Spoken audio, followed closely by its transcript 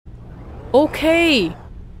Okay,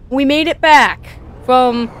 we made it back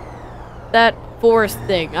from that forest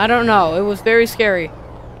thing. I don't know. It was very scary,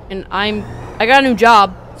 and I got a new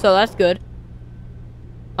job, so that's good.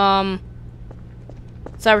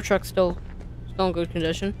 Cybertruck's still in good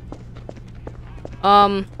condition.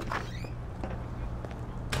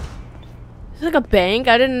 It's like a bank.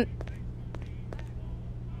 I didn't.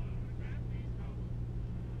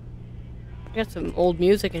 I got some old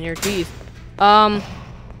music in here. Jeez.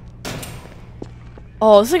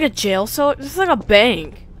 Oh, this is like a jail cell. This is like a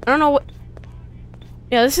bank. I don't know what.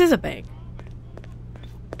 Yeah, this is a bank.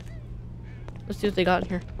 Let's see what they got in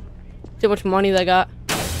here. See how much money they got.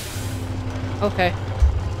 Okay.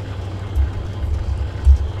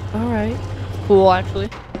 Alright. Cool, actually.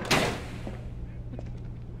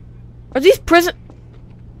 Are these prison?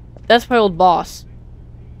 That's my old boss.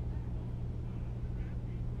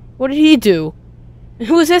 What did he do? And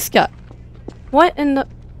who is this guy? What in the...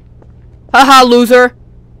 Haha, loser!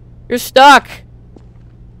 You're stuck!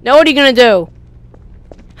 Now what are you gonna do?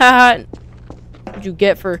 Haha. What'd you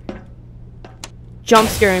get for jump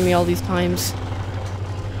scaring me all these times?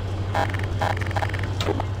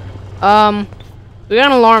 We got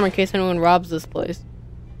an alarm in case anyone robs this place.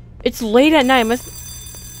 It's late at night. Am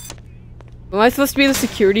I supposed to be the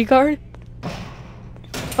security guard?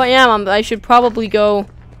 If I am, I should probably go...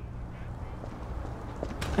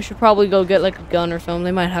 get like a gun or something.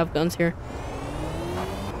 They might have guns here.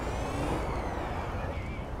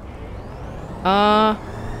 I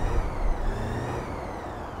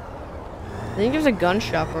think there's a gun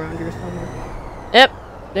shop around here somewhere. Yep,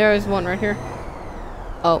 there is one right here.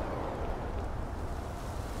 Oh.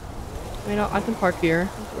 You know, I can park here.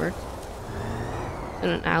 This works. In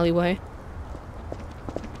an alleyway.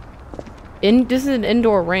 This is an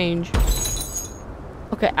indoor range.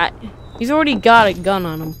 Okay, he's already got a gun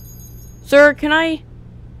on him. Sir, can I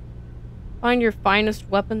find your finest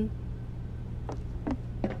weapon?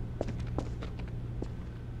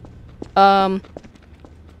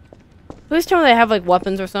 Please tell me they have like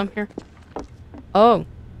weapons or something here. Oh.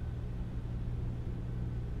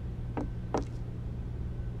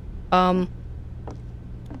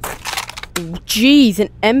 Jeez, an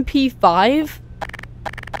MP5?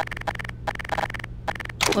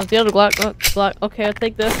 Oh, the other Glock. Okay, I'll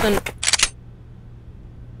take this and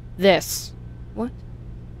this. What?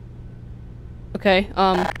 Okay,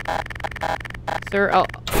 sir,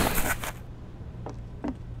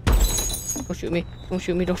 don't shoot me. Don't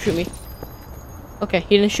shoot me. Don't shoot me. Okay,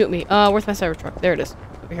 he didn't shoot me. Where's my Cybertruck? There it is.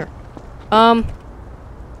 Over here. Alright,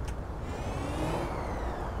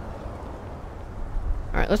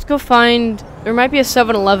 let's go find... There might be a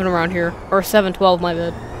 7-Eleven around here. Or a 7-12, my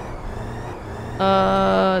bad.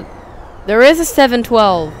 There is a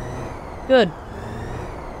 7-12. Good.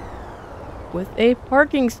 With a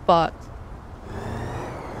parking spot.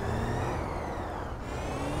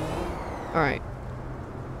 Alright.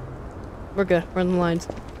 We're good. We're in the lines.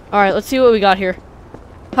 Alright, let's see what we got here.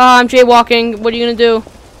 Ha, I'm jaywalking. What are you gonna do?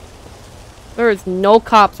 There is no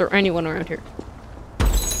cops or anyone around here.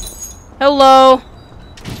 Hello!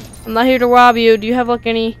 I'm not here to rob you. Do you have, like,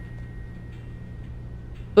 any...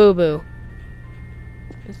 Boo-boo.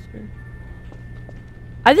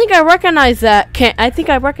 I think I recognize that. I think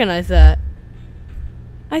I recognize that.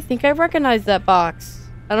 I think I recognize that box.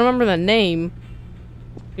 I don't remember the name.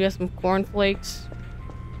 You got some cornflakes.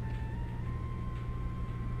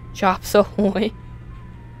 Chops Ahoy.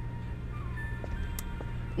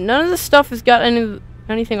 None of this stuff has got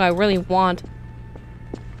anything I really want.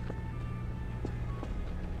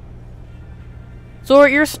 So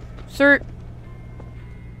you're Sir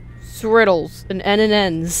Sriddles and N and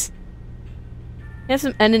N's. Can I have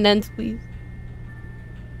some N and N's, please?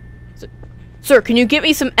 Sir, can you get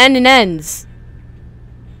me some N and N's?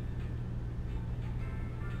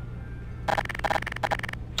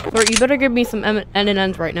 Sir, you better give me some N and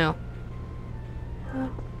N's right now.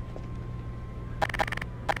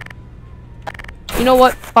 You know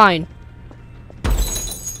what? Fine.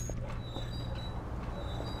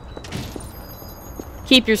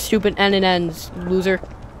 Keep your stupid N and N's, loser.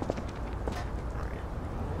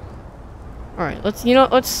 Alright, let's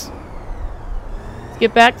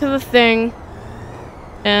get back to the thing.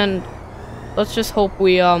 And let's just hope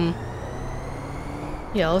we, yeah,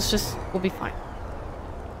 we'll be fine.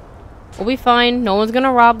 We'll be fine. No one's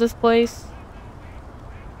gonna rob this place.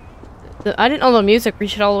 I didn't know the music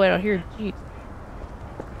reached all the way out here. Jeez.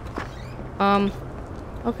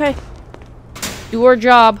 Okay. Do our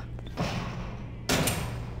job.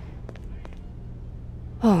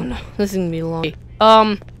 Oh no, this is gonna be long.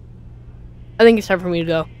 I think it's time for me to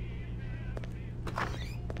go.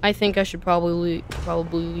 I think I should probably leave.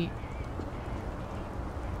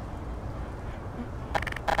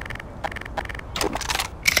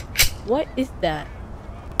 What is that?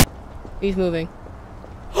 He's moving.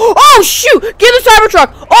 Oh shoot! Get the cyber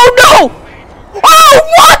truck! Oh no! Oh,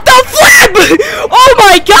 what the flip! Oh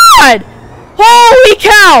my god! Holy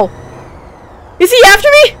cow! Is he after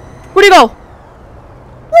me? Where'd he go?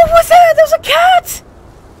 What was that? There was a cat!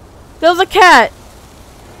 There was a cat.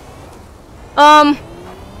 I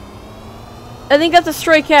think that's a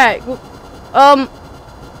stray cat.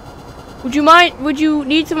 Would you mind? Would you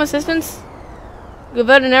need some assistance? A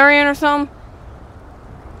veterinarian or something?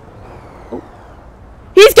 Oh.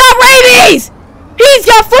 He's got rabies! He's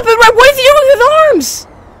got flipping rabies! What is he doing with his arms?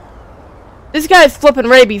 This guy's flipping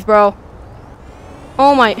rabies, bro.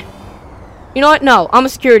 Oh my. You know what? No, I'm a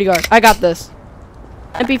security guard. I got this.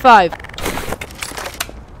 MP5.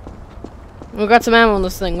 We got some ammo on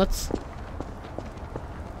this thing. Let's...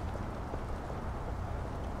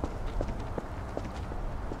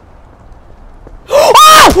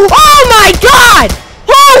 Oh! Oh my god!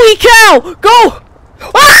 Holy cow! Go!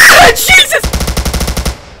 Ah! Jesus!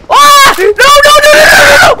 Ah! No, no, no, no, no,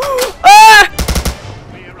 no! Ah!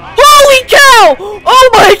 Holy cow! Oh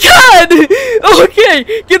my god! Okay,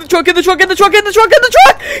 get the truck, get the truck, get the truck, get the truck, get the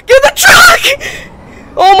truck! Get the truck!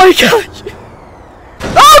 Oh my gosh!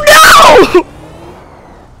 Oh no!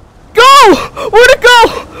 Go! Where'd it go?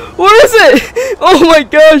 Where is it? Oh my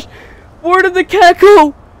gosh! Where did the cat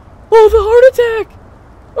go? Oh, the heart attack!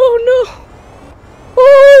 Oh no!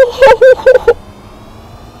 Oh!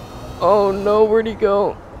 Oh no, where'd he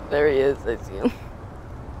go? There he is, I see him.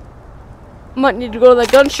 Might need to go to that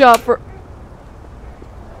gun shop for...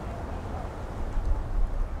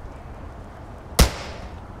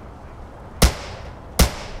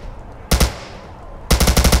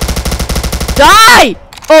 Die!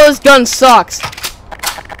 Oh, this gun sucks. Get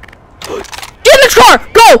in the car!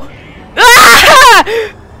 Go! Ah!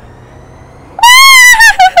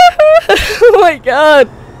 Oh my god.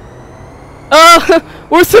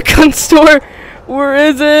 Where's the gun store? Where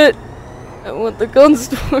is it? I want the gun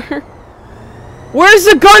store. Where's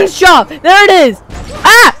the gun shop? There it is.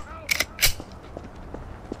 Ah!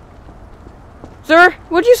 Sir,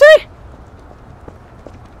 what'd you say?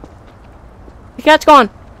 The cat's gone.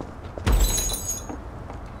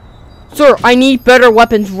 Sir, I need better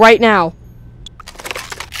weapons right now.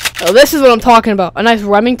 Oh, this is what I'm talking about. A nice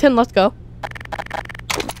Remington. Let's go.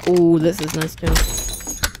 Ooh, this is nice too.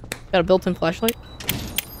 Got a built-in flashlight.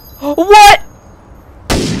 What?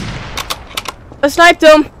 I sniped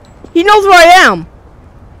him. He knows where I am.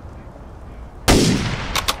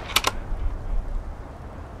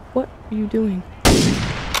 What are you doing?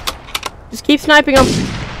 Just keep sniping him.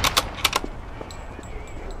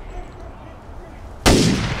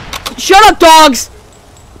 Shut up, dogs!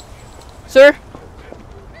 Sir?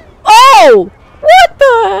 Oh! What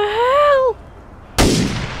the hell?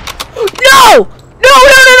 No! No,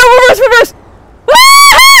 no, no, no! Reverse, reverse!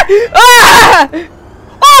 Ah! Ah!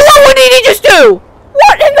 Oh, what did he just do?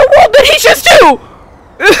 What in the world did he just do?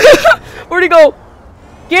 Where'd he go?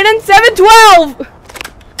 Get in 712!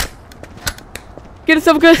 Get in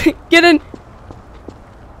 7, get in.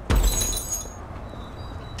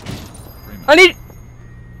 I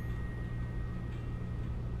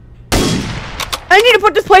need to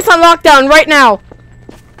put this place on lockdown right now.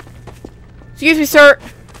 Excuse me, sir.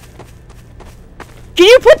 Can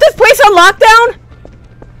you put this place on lockdown?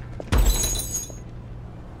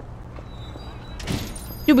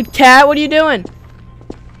 Stupid cat, what are you doing?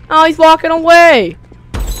 Oh, he's walking away.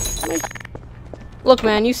 Look,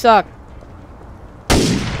 man, you suck.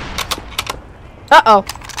 Uh-oh.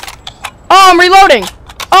 Oh, I'm reloading.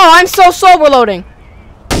 Oh, I'm so slow reloading.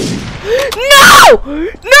 No! No, no,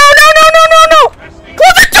 no, no, no, no!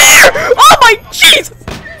 Close the door! Oh my Jesus!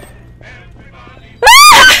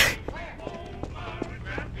 Ah!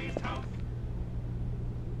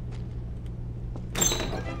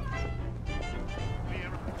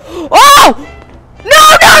 Oh! No,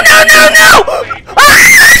 no, no, no, no!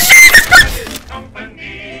 Ah!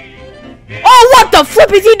 Oh, what the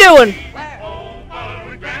flip is he doing?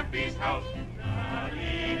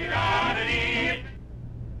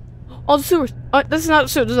 Oh, the sewers. This is not the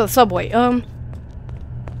sewer. This is a subway.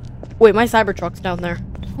 Wait, my Cybertruck's down there.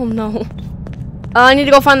 Oh no. I need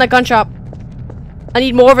to go find that gun shop. I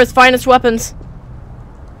need more of his finest weapons.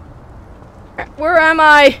 Where am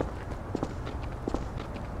I?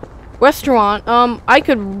 Restaurant. I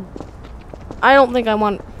don't think I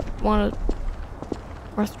want a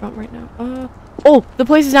restaurant right now. Oh, the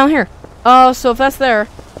place is down here. So if that's there,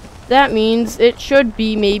 that means it should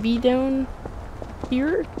be maybe down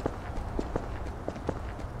here.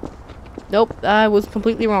 Nope, I was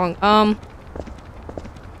completely wrong.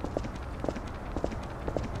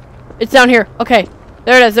 It's down here. Okay.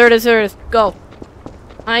 There it is, there it is, there it is. Go.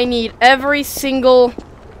 I need every single...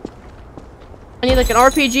 I need like an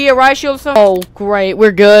RPG, a riot shield, or something. Oh, great.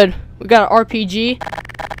 We're good. We got an RPG.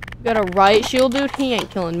 We got a riot shield, dude. He ain't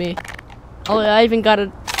killing me. Oh, I even got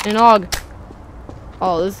an AUG.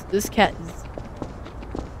 Oh, this cat is...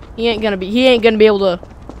 He ain't gonna be able to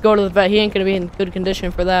go to the vet. He ain't gonna be in good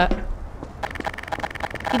condition for that.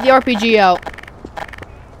 Get the RPG out.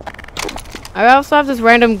 I also have this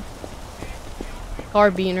random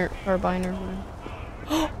carbiner.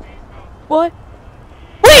 What?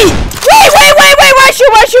 Wait! Right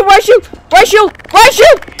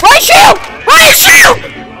shield!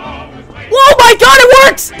 Oh my god, it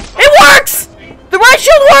works! It works! The right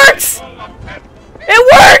shield works! It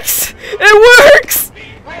works! It works!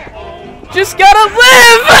 Just gotta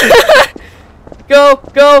live!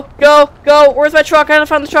 Go! Where's my truck? I gotta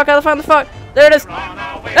find the truck. There it is.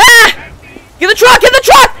 Ah! Get the truck! Get the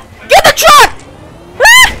truck!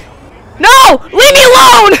 Ah! No! Leave me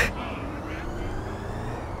alone!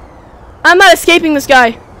 I'm not escaping this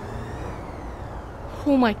guy.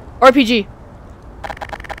 Oh my... RPG.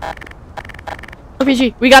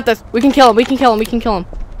 We got this. We can kill him.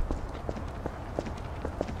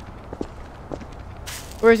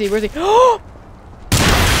 Where is he? No!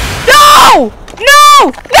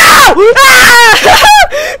 Ah!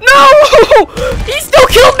 No! He still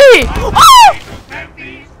killed me! Oh!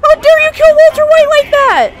 How dare you kill Walter White like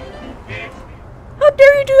that? How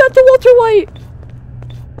dare you do that to Walter White?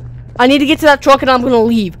 I need to get to that truck and I'm gonna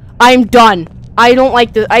leave. I'm done. I don't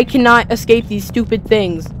like this. I cannot escape these stupid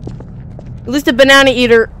things. At least the banana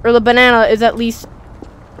eater, or the banana, is at least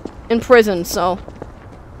in prison, so.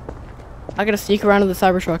 I gotta sneak around to the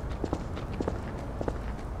Cybertruck.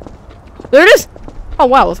 There it is! Oh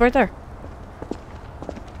wow, it's right there.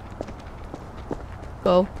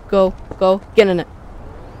 Go. Get in it.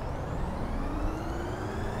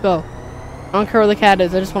 Go. I don't care where the cat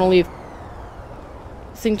is, I just want to leave.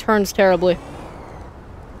 This thing turns terribly.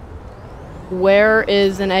 Where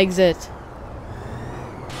is an exit?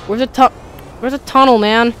 Where's a tunnel,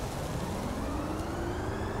 man?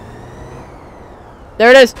 There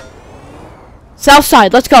it is. South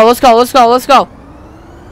side. Let's go.